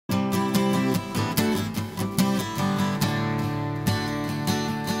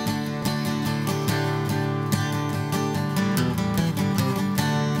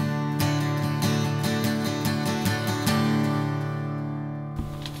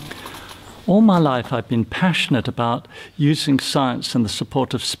All my life I've been passionate about using science in the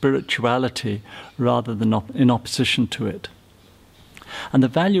support of spirituality rather than in opposition to it. And the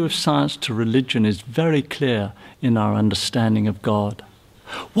value of science to religion is very clear in our understanding of God.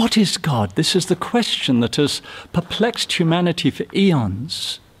 What is God? This is the question that has perplexed humanity for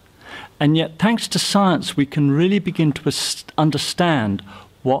eons. And yet, thanks to science, we can really begin to understand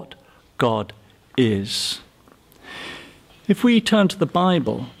what God is. If we turn to the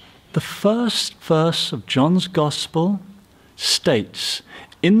Bible, the first verse of John's Gospel states,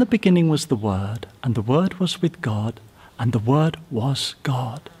 "In the beginning was the Word, and the Word was with God, and the Word was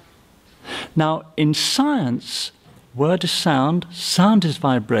God." Now, in science, word is sound, sound is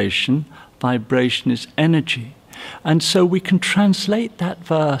vibration, vibration is energy. And so we can translate that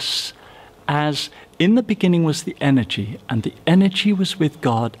verse as, "In the beginning was the energy, and the energy was with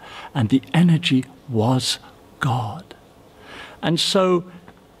God, and the energy was God." And so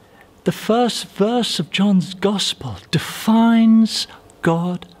the first verse of John's Gospel defines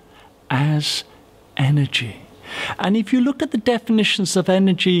God as energy. And if you look at the definitions of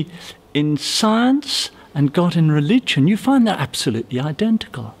energy in science and God in religion, you find they're absolutely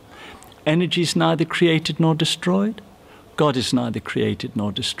identical. Energy is neither created nor destroyed. God is neither created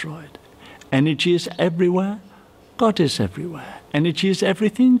nor destroyed. Energy is everywhere. God is everywhere. Energy is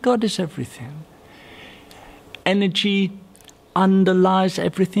everything. God is everything. Energy underlies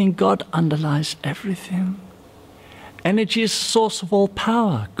everything. God underlies everything. Energy is the source of all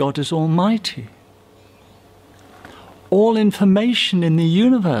power. God is almighty. All information in the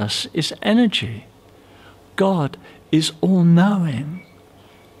universe is energy. God is all-knowing.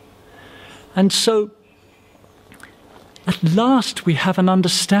 And so, at last we have an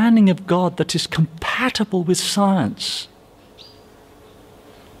understanding of God that is compatible with science.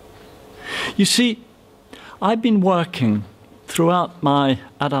 You see, I've been working throughout my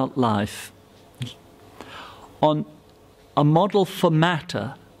adult life on a model for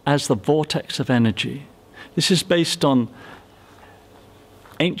matter as the vortex of energy. This is based on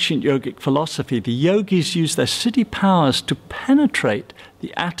ancient yogic philosophy. The yogis used their siddhi powers to penetrate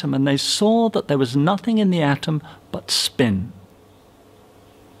the atom, and they saw that there was nothing in the atom but spin.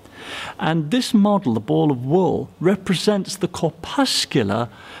 And this model, the ball of wool, represents the corpuscular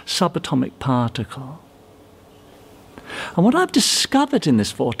subatomic particle. And what I've discovered in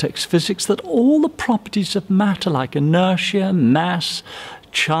this vortex physics, that all the properties of matter, like inertia, mass,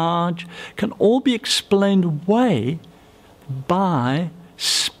 charge, can all be explained away by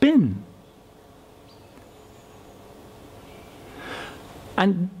spin.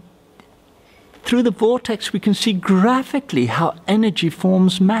 And through the vortex we can see graphically how energy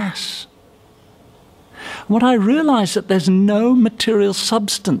forms mass. And what I realize that there's no material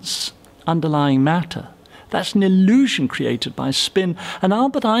substance underlying matter. That's an illusion created by spin, and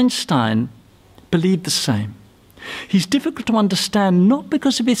Albert Einstein believed the same. He's difficult to understand not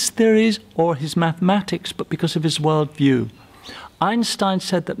because of his theories or his mathematics, but because of his worldview. Einstein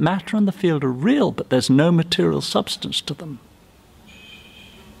said that matter and the field are real, but there's no material substance to them.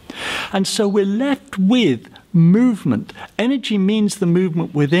 And so we're left with movement. Energy means the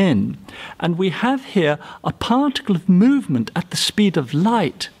movement within. And we have here a particle of movement at the speed of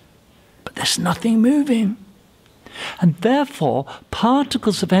light, but there's nothing moving. And therefore,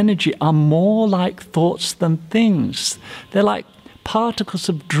 particles of energy are more like thoughts than things. They're like particles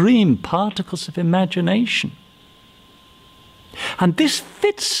of dream, particles of imagination. And this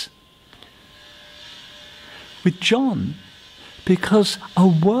fits with John, because a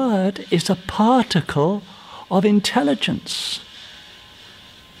word is a particle of intelligence,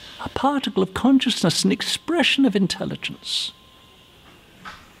 a particle of consciousness, an expression of intelligence.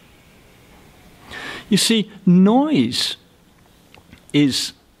 You see, noise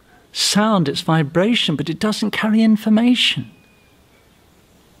is sound, it's vibration, but it doesn't carry information.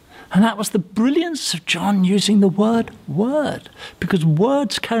 And that was the brilliance of John using the word word, because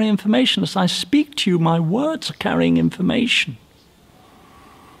words carry information. As I speak to you, my words are carrying information.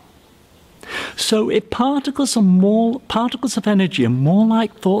 So if particles of energy are more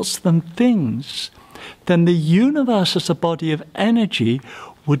like thoughts than things, then the universe as a body of energy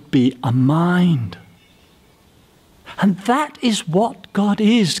would be a mind. And that is what God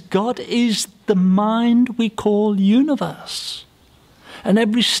is. God is the mind we call universe. And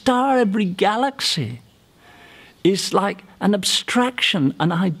every star, every galaxy is like an abstraction,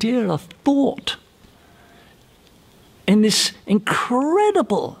 an idea, a thought in this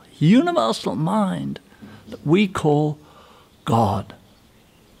incredible universal mind that we call God.